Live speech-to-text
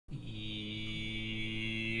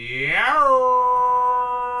Yeah.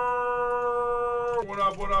 What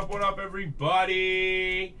up,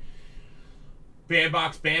 everybody?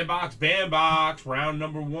 BamBox. Round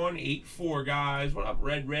number 184, guys. What up,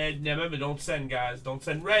 Red? Now, remember, don't send, guys. Don't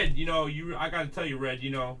send. Red, you know, I got to tell you, Red, you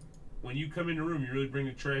know, when you come in the room, you really bring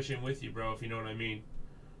the trash in with you, bro, if you know what I mean.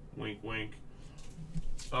 Wink, wink.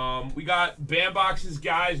 We got BamBox's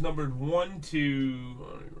guys numbered 1 to, I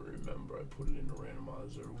don't even remember. I put it in the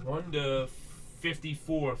randomizer. 1 to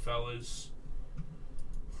 54, fellas.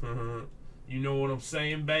 You know what I'm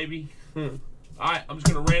saying, baby? Alright, I'm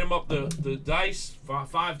just going to random up the dice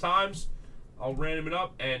 5 times. I'll random it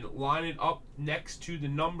up and line it up next to the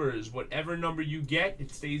numbers. Whatever number you get, it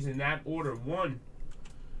stays in that order. 1,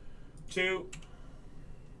 2,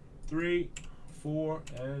 3, 4,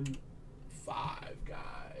 and 5,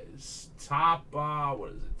 guys. Top,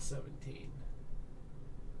 what is it, 17.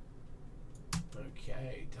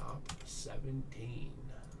 Okay, top 17.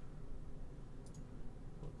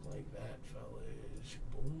 Look like that, fellas.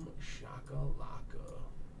 Boom, shakalaka.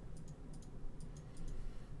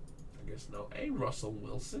 I guess no. Hey, Russell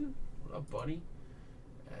Wilson. What up, buddy?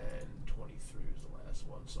 And 23 is the last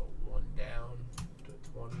one, so 1 down to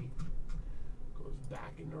 20. Goes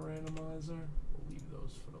back in the randomizer. We'll leave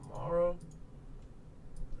those for tomorrow.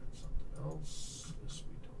 That's something else. This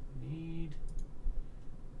we don't need.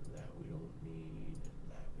 That we don't need.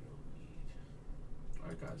 That we don't need.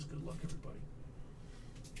 Alright, guys. Good luck, everybody.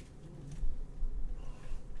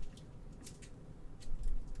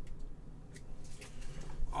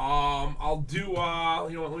 I'll do, you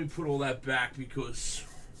know what, let me put all that back because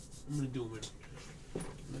I'm going to do them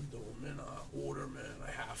in order, man.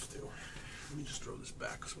 I have to. Let me just throw this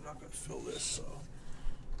back because we're not going to fill this, so.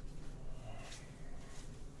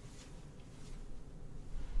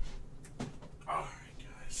 All right,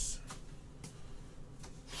 guys.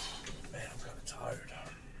 Man, I'm kind of tired.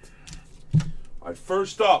 All right,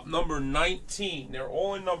 first up, number 19. They're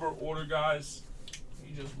all in number order, guys. Let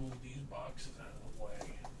me just move these boxes out of the way.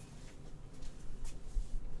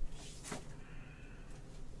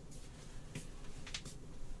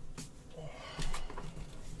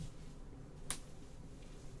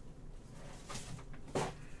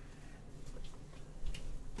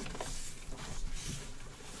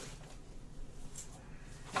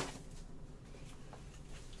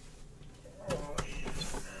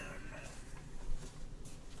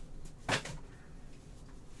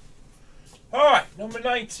 All right, number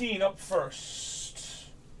 19 up first.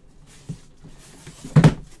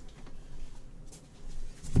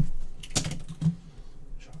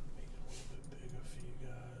 Try to make it a little bit bigger for you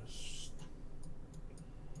guys.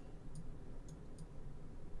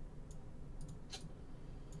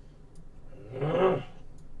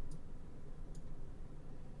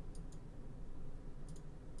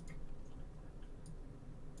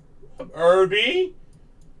 What up, Irby?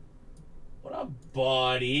 What up,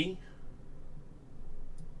 buddy?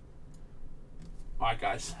 Alright,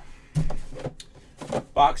 guys.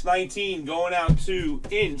 Box 19 going out to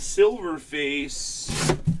in Silverface.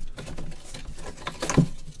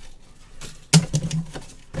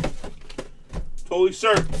 Totally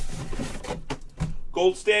certain.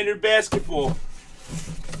 Gold Standard Basketball.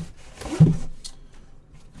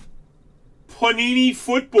 Panini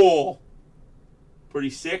Football.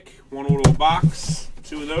 Pretty sick. 1 auto box.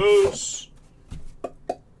 2 of those.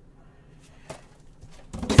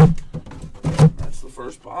 The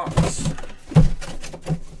first box. In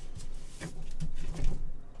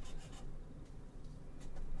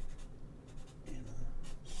a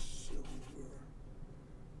silver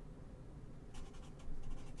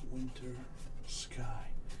winter sky.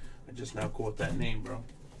 I just now caught that name, bro.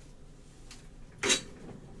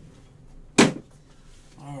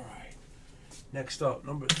 All right. Next up,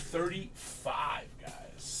 number 35,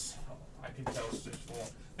 guys. Oh, I can tell it's just full.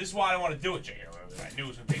 This is why I want to do it, Jay. I knew it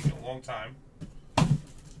was going to take me a long time.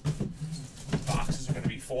 Boxes are going to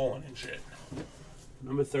be falling and shit.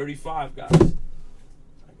 Number 35, guys. I get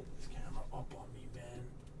this camera up on me, man.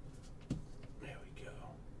 There we go.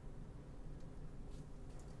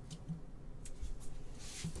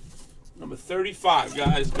 Number 35,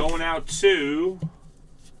 guys. Going out to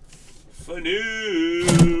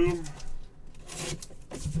Fanu.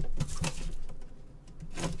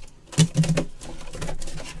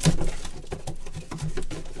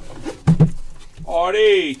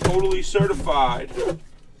 Artie, totally certified.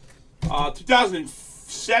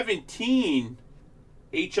 2017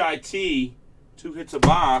 HIT, 2 hits a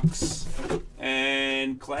box,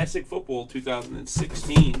 and Classic Football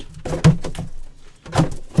 2016. Going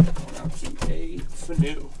out to a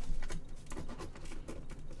Fanu.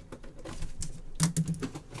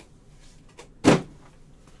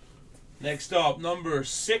 Next up, number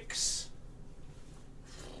 6.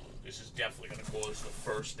 This is definitely going to cause the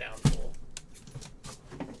first downfall.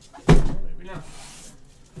 Maybe not.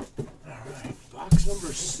 Alright, box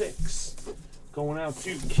number 6. Going out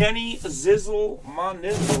to Kenny Zizzle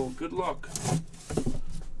Monizzle. Good luck.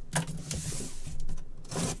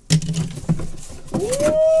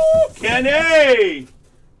 Ooh, Kenny!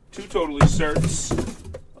 2 totally certs.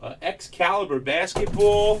 Excalibur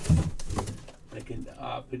basketball. Like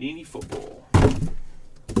a Panini football.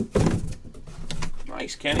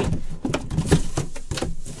 Nice, Kenny.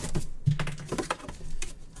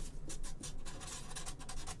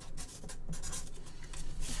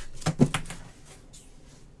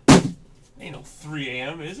 Ain't no 3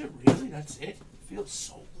 a.m., is it really? That's it? It feels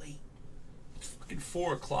so late. It's fucking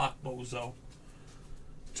 4 o'clock, bozo.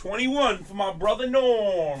 21 for my brother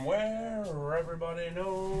Norm. Where everybody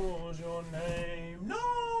knows your name.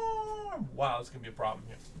 Norm! Wow, it's going to be a problem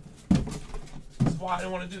here. This is why I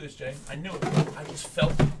didn't want to do this, Jay. I knew it. I just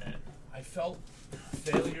felt it, man. I felt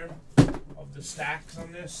failure of the stacks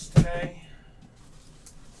on this today.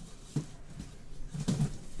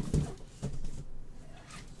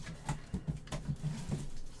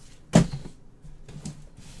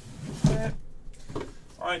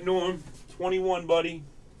 All right, Norm. 21, buddy.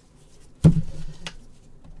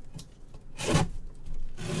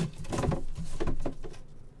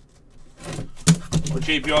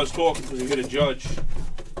 JPR's talking because we hit a judge.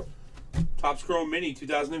 Topps Chrome Mini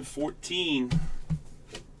 2014.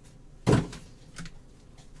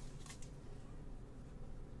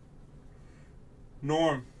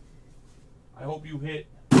 Norm, I hope you hit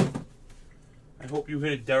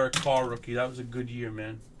a Derek Carr rookie. That was a good year,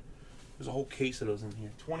 man. There's a whole case of those in here.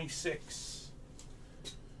 26.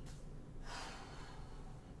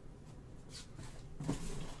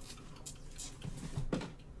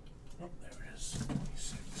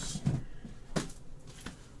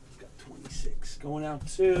 Going out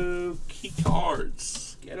to Key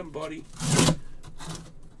Cards. Get him, buddy.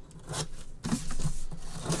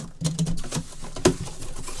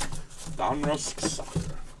 Donruss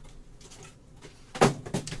Soccer.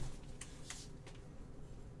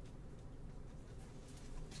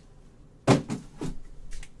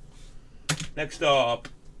 Next up,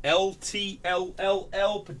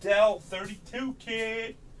 LTLLL Patel 32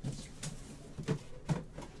 kid.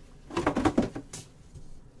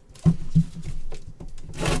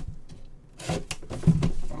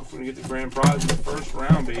 Gonna get the grand prize in the first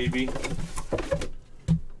round, baby.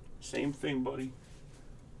 Same thing, buddy.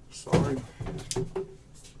 Sorry. This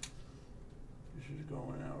is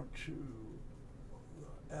going out to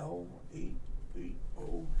L8807.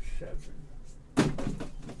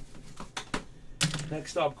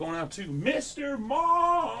 Next up, going out to Mr.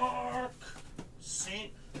 Mark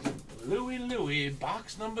St. Louis,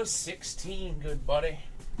 box number 16. Good, buddy.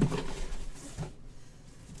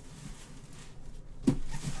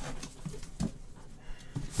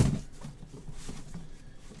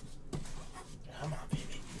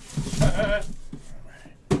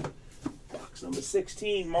 Box number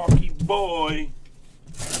 16, Marky boy.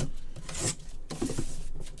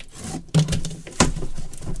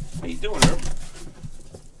 How you doing,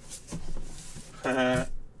 Herb?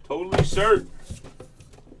 Totally certain.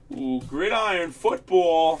 Ooh, gridiron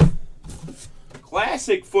football.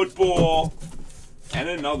 Classic football. And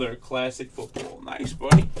another classic football. Nice,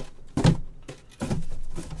 buddy.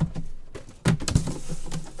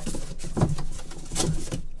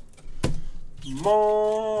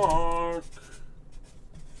 Mark.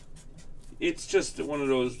 It's just one of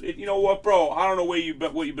those. You know what, bro? I don't know what you've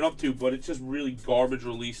been up to, but it's just really garbage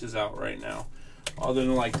releases out right now, other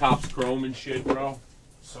than like Topps Chrome and shit, bro.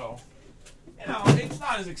 So, you know, it's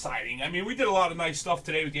not as exciting. I mean, we did a lot of nice stuff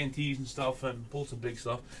today with the NTs and stuff, and pulled some big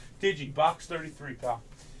stuff. Digi box 33, pal.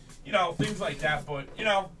 You know, things like that. But you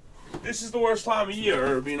know, this is the worst time of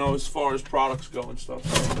year, you know, as far as products go and stuff.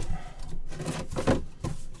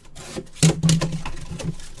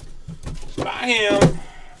 Bam!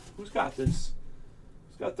 Who's got this?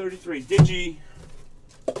 Who's got 33? Digi.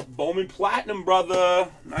 Bowman Platinum, brother.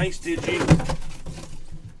 Nice, Digi.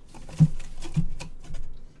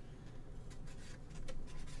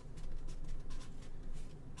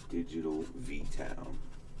 Digital V-Town.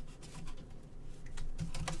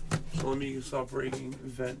 So let me stop breaking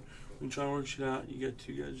event. We try to work shit out. You get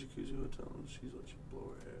 2 guys jacuzzi hotel and she's let you blow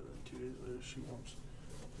her hair. Then 2 days later she wants to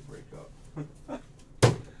break up.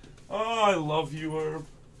 Oh, I love you, Herb.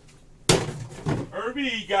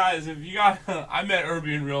 Herbie, guys, if you got... I met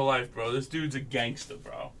Herbie in real life, bro. This dude's a gangster,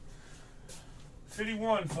 bro.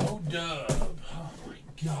 51 for O-Dub. Oh, my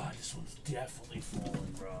God. This one's definitely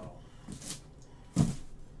falling, bro.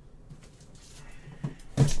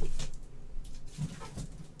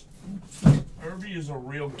 a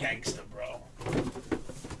real gangster, bro.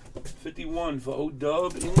 51 for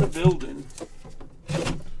O-Dub in the building.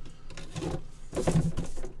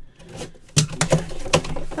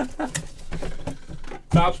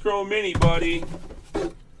 Topps Chrome Mini, buddy.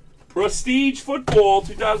 Prestige Football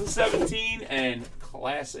 2017 and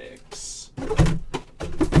Classics.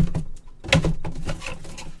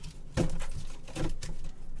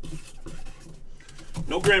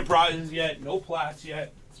 No grand prizes yet. No plats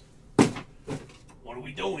yet. What are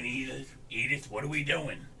we doing, Edith? Edith, what are we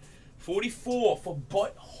doing? 44 for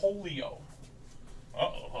Butt Holio.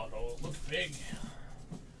 Uh-oh, it looks big.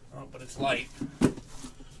 Oh, but it's light.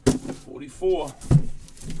 44.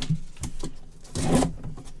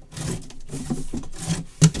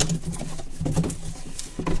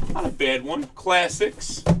 Not a bad one.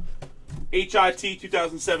 Classics. HIT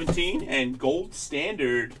 2017 and Gold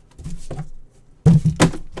Standard.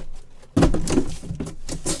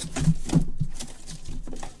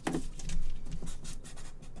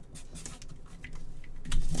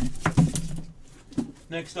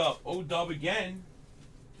 Next up, O-Dub again.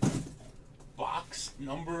 Box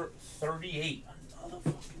number 38.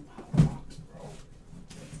 Another fucking box,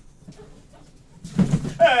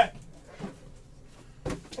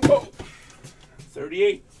 bro. Oh,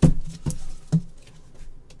 38.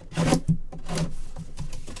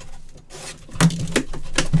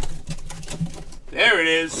 There it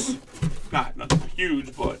is. Nothing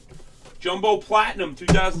huge, but Jumbo Platinum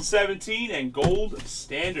 2017 and Gold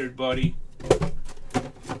Standard, buddy.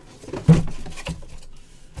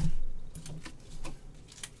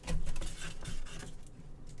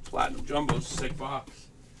 Platinum Jumbo's a sick box.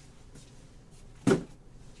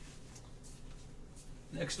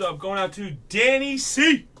 Next up, going out to Danny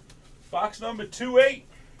C. Box number 28.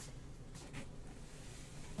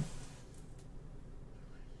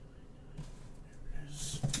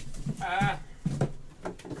 Uh-oh.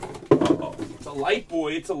 It's a light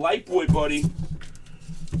boy. It's a light boy, buddy.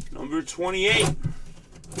 Number 28.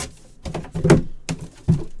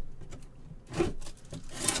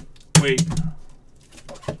 Wait.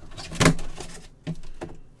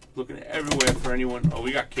 Looking everywhere for anyone. Oh,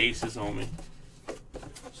 we got cases, homie.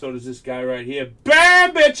 So does this guy right here.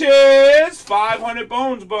 Bam, bitches! 500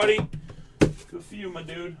 bones, buddy. Good for you, my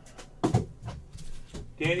dude.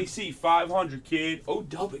 Danny C, 500, kid.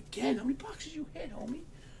 O-Dub again. How many boxes you hit, homie?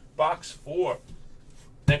 Box 4.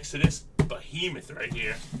 Next to this behemoth right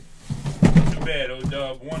here. Too bad,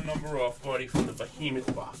 O-Dub. One number off, buddy, from the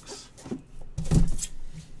behemoth box.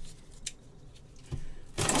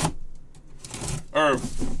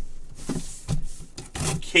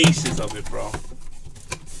 Cases of it, bro.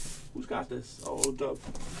 Who's got this? Oh, O-Dub.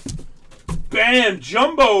 Bam!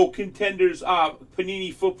 Jumbo Contenders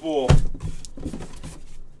Panini Football.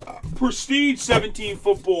 Prestige 17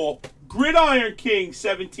 Football. Gridiron King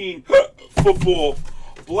 17 Football.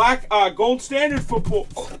 Black Gold Standard Football.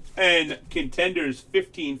 And Contenders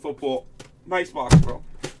 15 Football. Nice box, bro.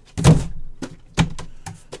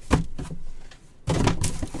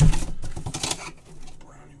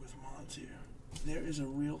 There is a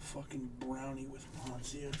real fucking brownie with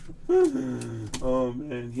Mons here. Oh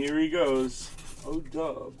man, here he goes.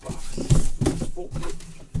 O-Dub box.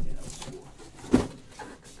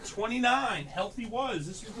 29. Healthy was.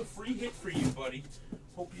 This was a free hit for you, buddy.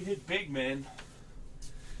 Hope you hit big, man.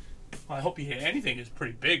 Well, I hope you hit anything. It's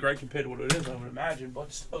pretty big, right, compared to what it is, I would imagine.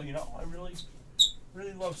 But still, you know, I really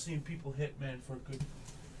love seeing people hit, man, for a good,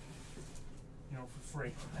 you know, for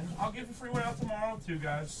free. And I'll give a free one out tomorrow too,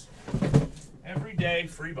 guys. Every day,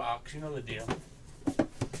 free box. You know the deal.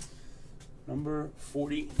 Number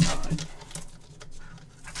 49.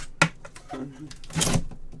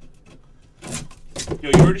 Yo,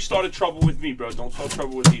 you already started trouble with me, bro. Don't start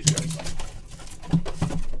trouble with these guys.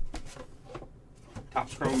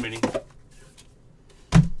 Topps Chrome Mini.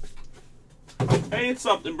 Hey, it's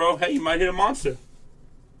something, bro. Hey, you might hit a monster.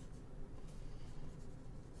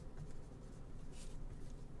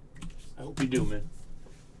 I hope you do, man.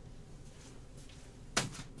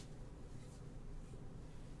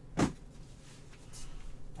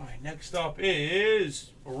 All right, next up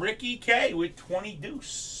is Ricky K with 20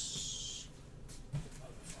 deuce.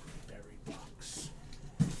 Motherfucking berry box.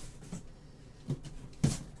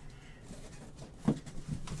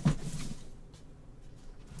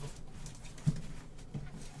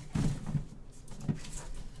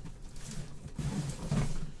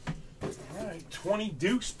 All right, 20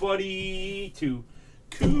 deuce, buddy, to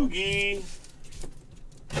Coogie.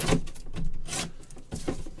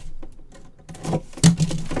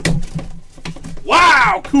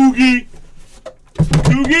 Wow, Coogie!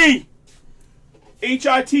 Coogie!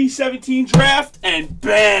 HIT 17 draft, and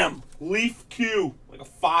bam! Leaf Q. like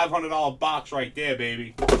a $500 box right there,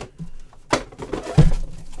 baby.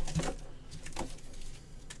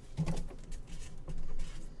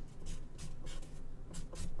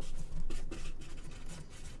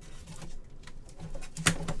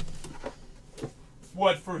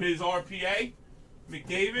 What for his RPA?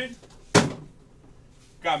 McDavid?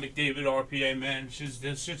 Got McDavid RPA, man.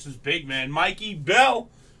 This shit's is big, man. Mikey Bell.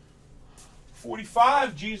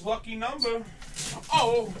 45, G's lucky number.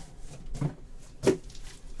 Oh.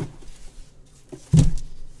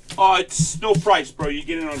 Oh, it's no price, bro. You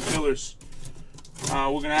get it on fillers. We're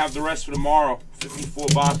going to have the rest for tomorrow. 54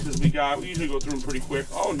 boxes we got. We usually go through them pretty quick.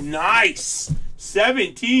 Oh, nice.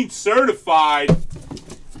 17 certified.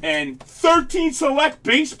 And 13 select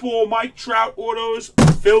baseball Mike Trout autos.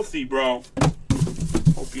 Filthy, bro.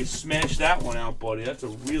 Hope you smashed that one out, buddy. That's a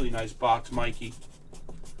really nice box, Mikey.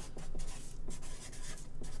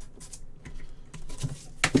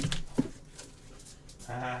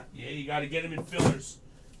 Yeah, you got to get them in fillers.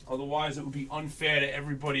 Otherwise, it would be unfair to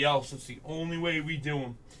everybody else. That's the only way we do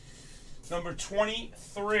them. Number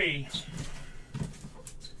 23.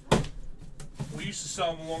 We used to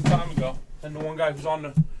sell them a long time ago. And the one guy who's on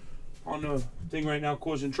the thing right now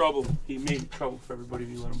causing trouble. He made trouble for everybody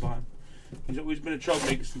if you let him buy him. He's always been a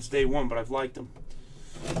troublemaker since day one, but I've liked him.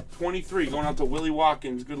 23, going out to Willie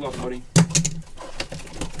Watkins. Good luck, buddy.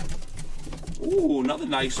 Ooh, another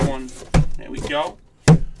nice one. There we go.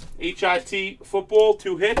 HIT football,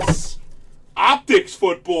 2 hits. Optics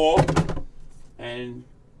football. And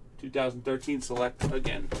 2013 select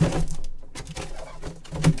again.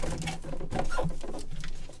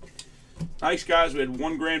 Nice, guys. We had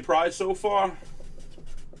 1 grand prize so far.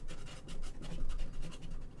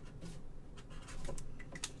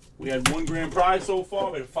 We had 1 grand prize so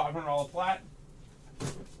far. We had a $500 plat.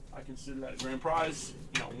 I consider that a grand prize.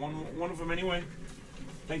 You know, one of them anyway.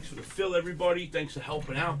 Thanks for the fill, everybody. Thanks for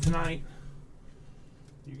helping out tonight.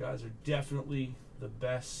 You guys are definitely the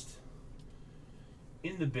best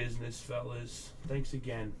in the business, fellas. Thanks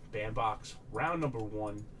again. BamBox round number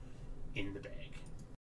 1 in the bag.